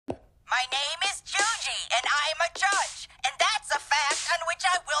My name is Judgey, and I'm a judge, and that's a fact on which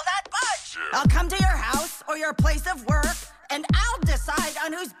I will not budge. I'll come to your house or your place of work, and I'll decide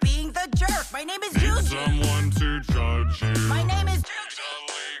on who's being the jerk. My name is Judgey. Someone to judge you. My name is It's a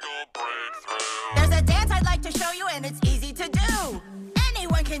legal breakthrough. There's a dance I'd like to show you, and it's easy to do.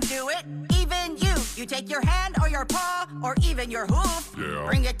 Anyone can do it, even you. You take your hand or your paw or even your hoof. Yeah.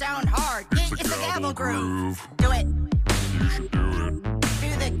 Bring it down hard. It's It's a a gavel gavel groove. groove. Do it. You should do it. Do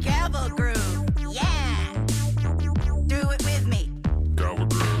the gavel groove. Yeah. Do it with me. Gavel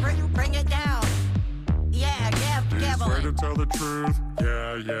groove. Bring it down. Yeah, He's gavel afraid to it. tell the truth.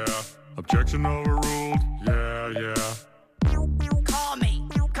 Yeah, yeah. Objection overruled. Yeah, yeah. Call me.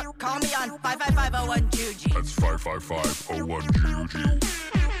 Call me on 55501 Judgey. That's 55501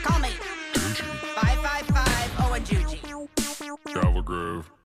 Judgey. Call me. Judgey. 55501 Judgey. Gavel groove.